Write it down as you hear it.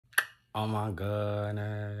Oh my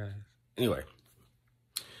goodness. Anyway,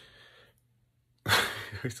 I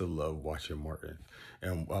used to love watching Martin,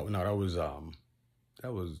 and no, that was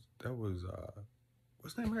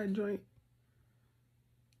what's the name of that joint?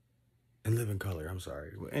 In Living Color. I'm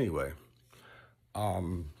sorry. Well, anyway,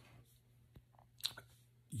 um,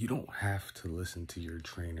 you don't have to listen to your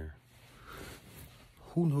trainer.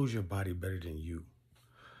 Who knows your body better than you?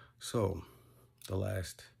 So, the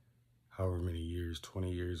last however many years,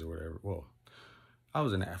 20 years or whatever. Well, I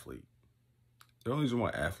was an athlete. The only reason why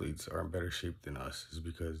athletes are in better shape than us is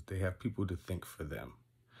because they have people to think for them.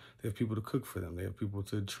 They have people to cook for them. They have people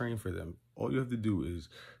to train for them. All you have to do is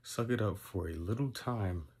suck it up for a little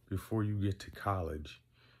time before you get to college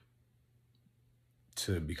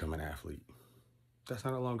to become an athlete. That's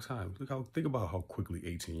not a long time. Think about how quickly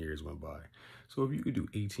 18 years went by. So if you could do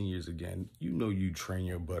 18 years again, you know you train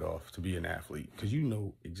your butt off to be an athlete because you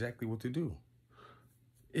know exactly what to do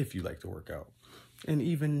if you like to work out. And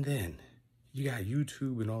even then, you got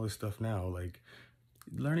YouTube and all this stuff now. Like,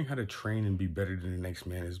 learning how to train and be better than the next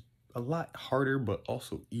man is a lot harder, but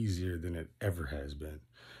also easier than it ever has been.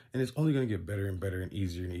 And it's only going to get better and better and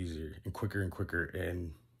easier and quicker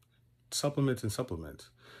and supplements and supplements.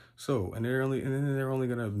 So, and then they're only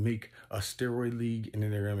going to make a steroid league, and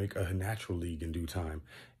then they're going to make a natural league in due time.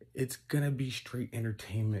 It's going to be straight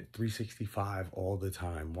entertainment 365 all the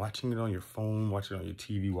time. Watching it on your phone, watching it on your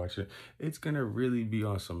TV, watching it. It's going to really be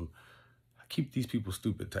on some keep these people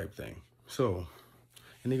stupid type thing. So,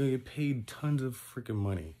 and they're going to get paid tons of freaking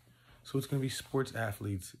money. So it's going to be sports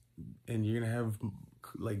athletes, and you're going to have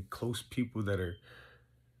like close people that are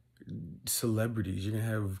celebrities. You're going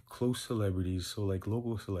to have close celebrities, so like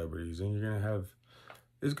local celebrities, and you're going to have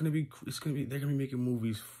they're going to be making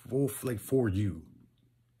movies for you.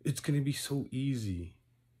 It's going to be so easy,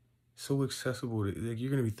 so accessible. Like,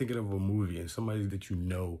 you're going to be thinking of a movie and somebody that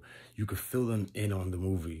you could fill them in on the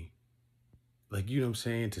movie. Like, you know what I'm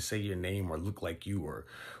saying? To say your name or look like you or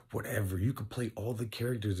whatever. You could play all the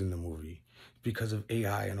characters in the movie because of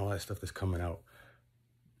AI and all that stuff that's coming out.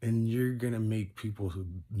 And you're going to make people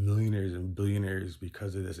millionaires and billionaires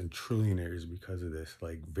because of this, and trillionaires because of this,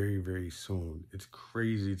 like, very, very soon. It's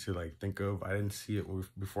crazy to, like, think of. I didn't see it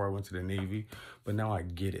before I went to the Navy, but now I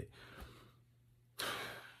get it.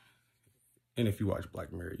 And if you watch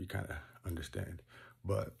Black Mirror, you kind of understand.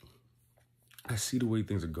 But I see the way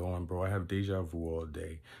things are going, bro. I have deja vu all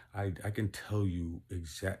day. I can tell you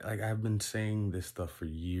exactly, like, I've been saying this stuff for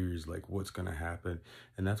years, like what's gonna happen.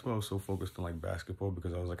 And that's why I was so focused on like basketball,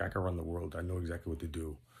 because I was like, I can run the world. I know exactly what to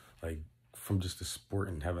do. Like, from just the sport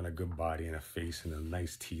and having a good body and a face and a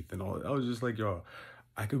nice teeth and all. I was just like, yo,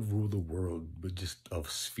 I could rule the world with just a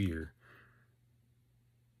sphere.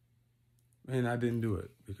 And I didn't do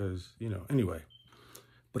it because, anyway.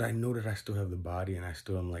 But I know that I still have the body, and I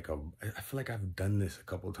still am like I feel like I've done this a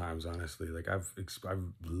couple times, honestly. Like, I've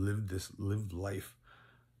lived life,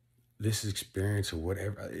 this experience or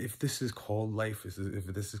whatever. If this is called life, if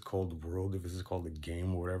this is called the world, if this is called the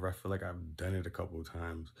game or whatever, I feel like I've done it a couple of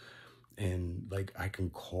times. And like, I can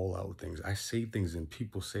call out things. I say things and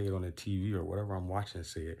people say it on the TV or whatever I'm watching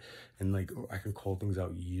say it. And like, I can call things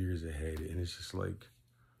out years ahead. And it's just like,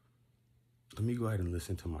 let me go ahead and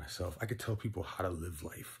listen to myself. I could tell people how to live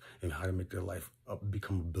life and how to make their life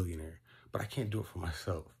become a billionaire, but I can't do it for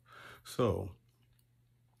myself. So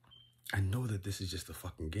I know that this is just a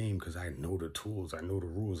fucking game because I know the tools, I know the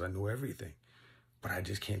rules, I know everything, but I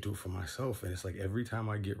just can't do it for myself. And it's like every time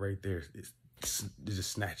I get right there, it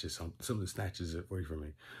just snatches something snatches it away from me.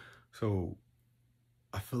 So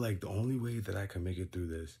I feel like the only way that I can make it through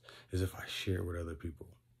this is if I share with other people.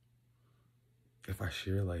 If I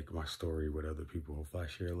share like my story with other people, if I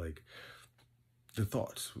share like the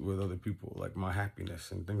thoughts with other people, like my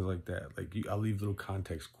happiness and things like that, like I leave little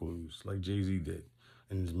context clues like Jay-Z did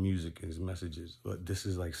in his music and his messages. But this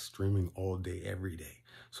is like streaming all day, every day.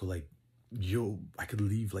 So like, I could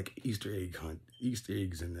leave like Easter eggs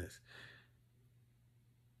in this.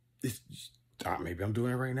 It's maybe I'm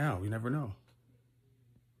doing it right now. You never know.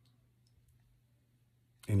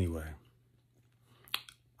 Anyway,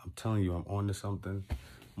 I'm telling you, I'm on to something.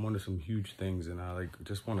 I'm on to some huge things, and I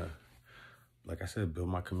just want to, like I said, build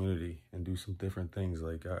my community and do some different things.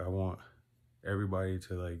 Like, I want everybody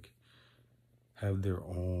to like have their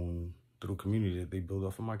own little community that they build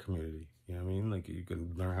off of my community. You know what I mean? Like, you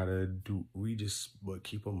can learn how to but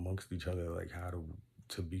keep amongst each other, like how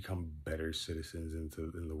to become better citizens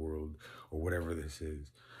in the world or whatever this is.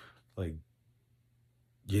 Like,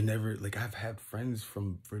 I've had friends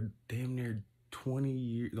for damn near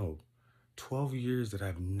 12 years that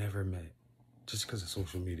I've never met just because of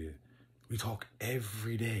social media. We talk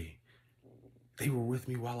every day. They were with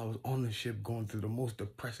me while I was on the ship going through the most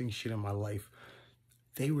depressing shit in my life.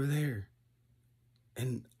 They were there.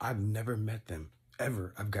 And I've never met them,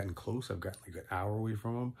 ever. I've gotten close. I've gotten like an hour away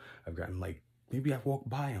from them. I've gotten like, maybe I've walked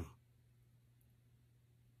by them.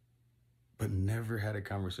 But never had a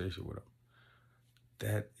conversation with them.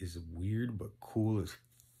 That is weird, but cool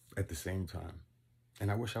at the same time. And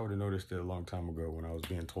I wish I would have noticed it a long time ago when I was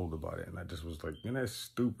being told about it. And I just was like, man, that's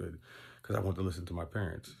stupid, because I want to listen to my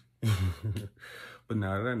parents. But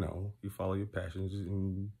now that I know, you follow your passions,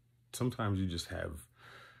 and sometimes you just have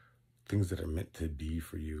things that are meant to be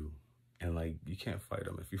for you. And like, you can't fight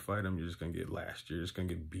them. If you fight them, you're just going to get lashed. You're just going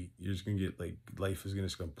to get beat. You're just going to get like, life is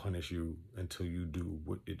just going to punish you until you do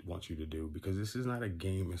what it wants you to do. Because this is not a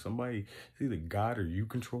game. And somebody, it's either God or you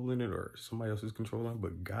controlling it, or somebody else is controlling it.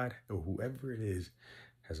 But God, or whoever it is,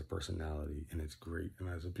 has a personality, and it's great. And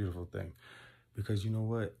that's a beautiful thing. Because you know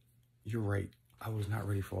what? You're right. I was not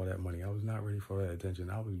ready for all that money. I was not ready for all that attention.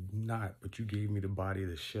 I was not. But you gave me the body,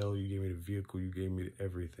 the shell. You gave me the vehicle. You gave me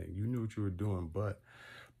everything. You knew what you were doing. But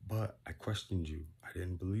I questioned you. I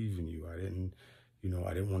didn't believe in you. I didn't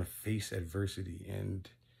want to face adversity. And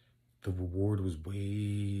the reward was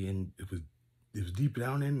it was deep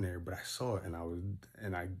down in there, but I saw it,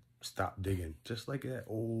 and I stopped digging. Just like that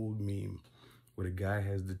old meme where the guy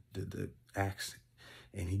has the axe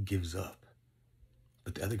and he gives up,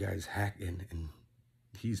 but the other guy's hacking, and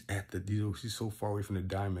he's he's so far away from the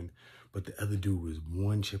diamond, but the other dude was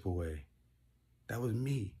one chip away. That was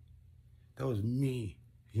me.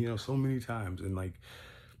 So many times. And like,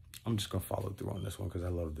 I'm just going to follow through on this one because I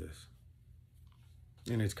love this.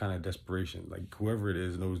 And it's kind of desperation. Like, whoever it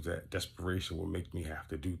is knows that desperation will make me have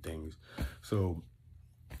to do things. So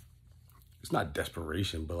it's not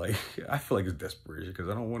desperation, but like, I feel like it's desperation because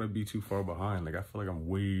I don't want to be too far behind. Like, I feel like I'm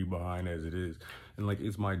way behind as it is. And like,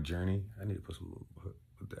 it's my journey. I need to put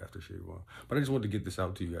the aftershave on. But I just wanted to get this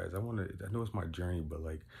out to you guys. I know it's my journey, but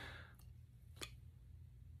like,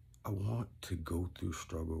 I want to go through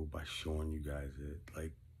struggle by showing you guys it.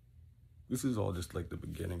 Like, this is all just like the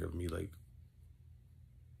beginning of me, like,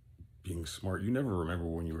 being smart. You never remember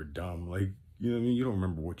when you were dumb. Like, you know what I mean? You don't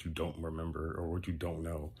remember what you don't remember or what you don't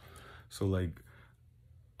know. So like,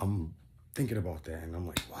 I'm thinking about that, and I'm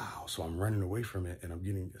like, wow. So I'm running away from it, and I'm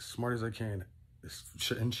getting as smart as I can, as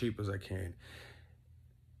in shape as I can.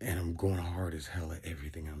 And I'm going hard as hell at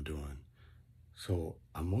everything I'm doing. So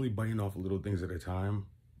I'm only biting off little things at a time.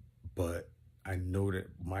 But I know that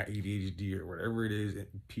my ADHD or whatever it is,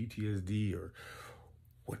 PTSD or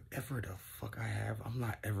whatever the fuck I have, I'm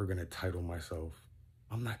not ever going to title myself.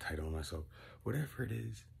 I'm not titling myself. Whatever it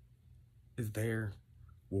is there.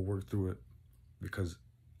 We'll work through it, because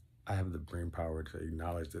I have the brain power to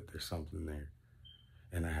acknowledge that there's something there,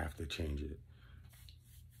 and I have to change it.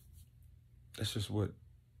 That's just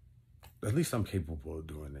at least I'm capable of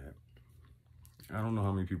doing that. I don't know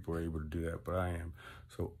how many people are able to do that, but I am.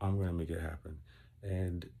 So I'm going to make it happen.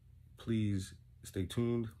 And please stay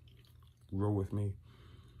tuned. Grow with me.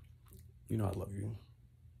 You know I love you.